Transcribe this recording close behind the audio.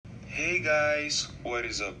Hey guys, what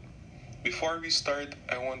is up? Before we start,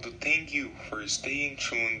 I want to thank you for staying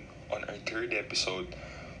tuned on our third episode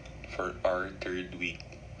for our third week.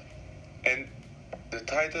 And the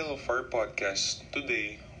title of our podcast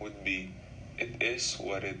today would be It Is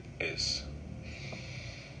What It Is.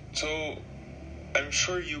 So, I'm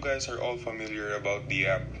sure you guys are all familiar about the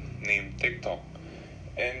app named TikTok.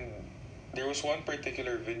 And there was one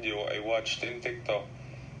particular video I watched in TikTok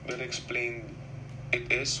that explained it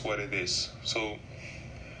is what it is. So,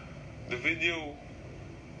 the video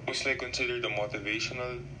was like considered a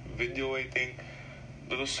motivational video, I think,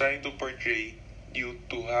 that was trying to portray you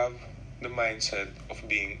to have the mindset of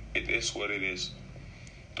being it is what it is.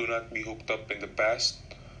 Do not be hooked up in the past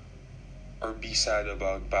or be sad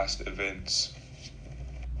about past events.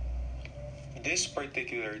 This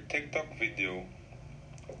particular TikTok video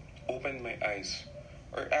opened my eyes,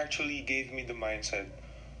 or actually gave me the mindset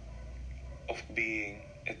of being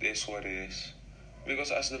it is what it is.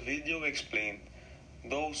 Because as the video explained,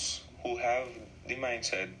 those who have the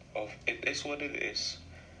mindset of it is what it is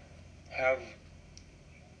have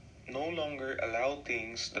no longer allowed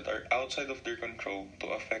things that are outside of their control to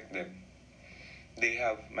affect them. They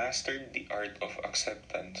have mastered the art of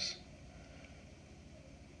acceptance.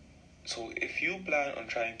 So if you plan on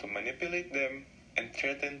trying to manipulate them and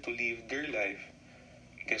threaten to live their life,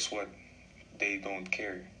 guess what? They don't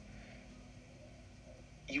care.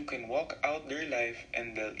 You can walk out their life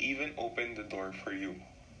and they'll even open the door for you.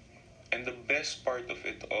 And the best part of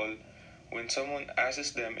it all, when someone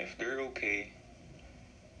asks them if they're okay,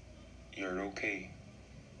 you're okay.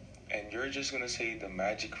 And you're just gonna say the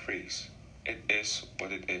magic phrase, it is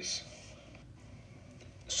what it is.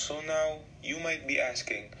 So now, you might be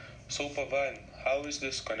asking, so Pavan, how is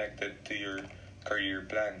this connected to your career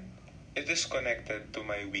plan? It is connected to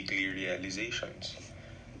my weekly realizations.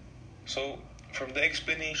 So, from the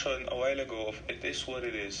explanation a while ago of it is what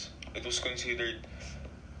it is, it was considered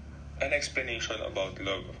an explanation about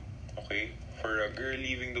love. Okay? For a girl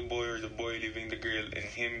leaving the boy or the boy leaving the girl and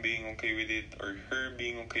him being okay with it or her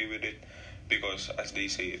being okay with it because as they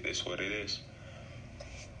say it is what it is.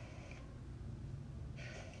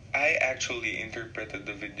 I actually interpreted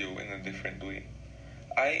the video in a different way.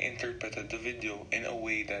 I interpreted the video in a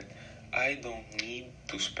way that I don't need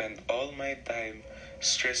to spend all my time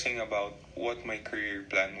stressing about what my career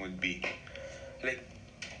plan would be. Like,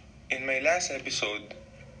 in my last episode,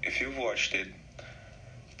 if you've watched it,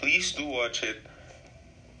 please do watch it.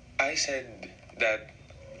 I said that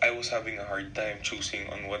I was having a hard time choosing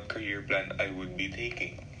on what career plan I would be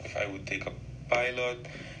taking. If I would take a pilot,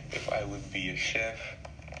 if I would be a chef,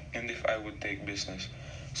 and if I would take business.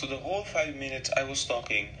 So the whole 5 minutes I was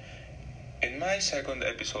talking, in my second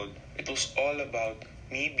episode, it was all about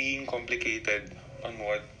me being complicated on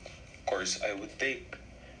what course I would take.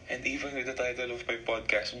 And even with the title of my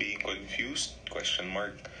podcast being confused, question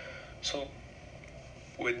mark. So,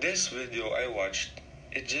 with this video I watched,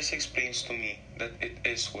 it just explains to me that it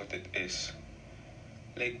is what it is.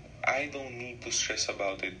 Like, I don't need to stress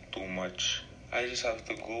about it too much. I just have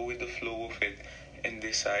to go with the flow of it and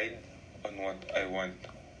decide on what I want,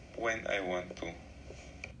 when I want to.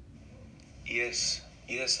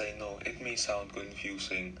 Yes, I know, it may sound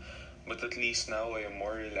confusing, but at least now I am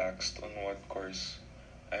more relaxed on what course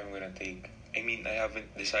I'm gonna take. I mean, I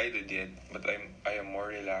haven't decided yet, but I am more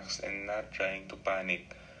relaxed and not trying to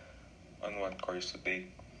panic on what course to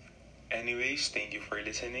take. Anyways, thank you for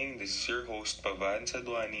listening. This is your host, Pavan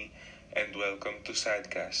Sadwani, and welcome to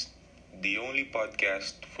Sadcast, the only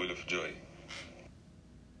podcast full of joy.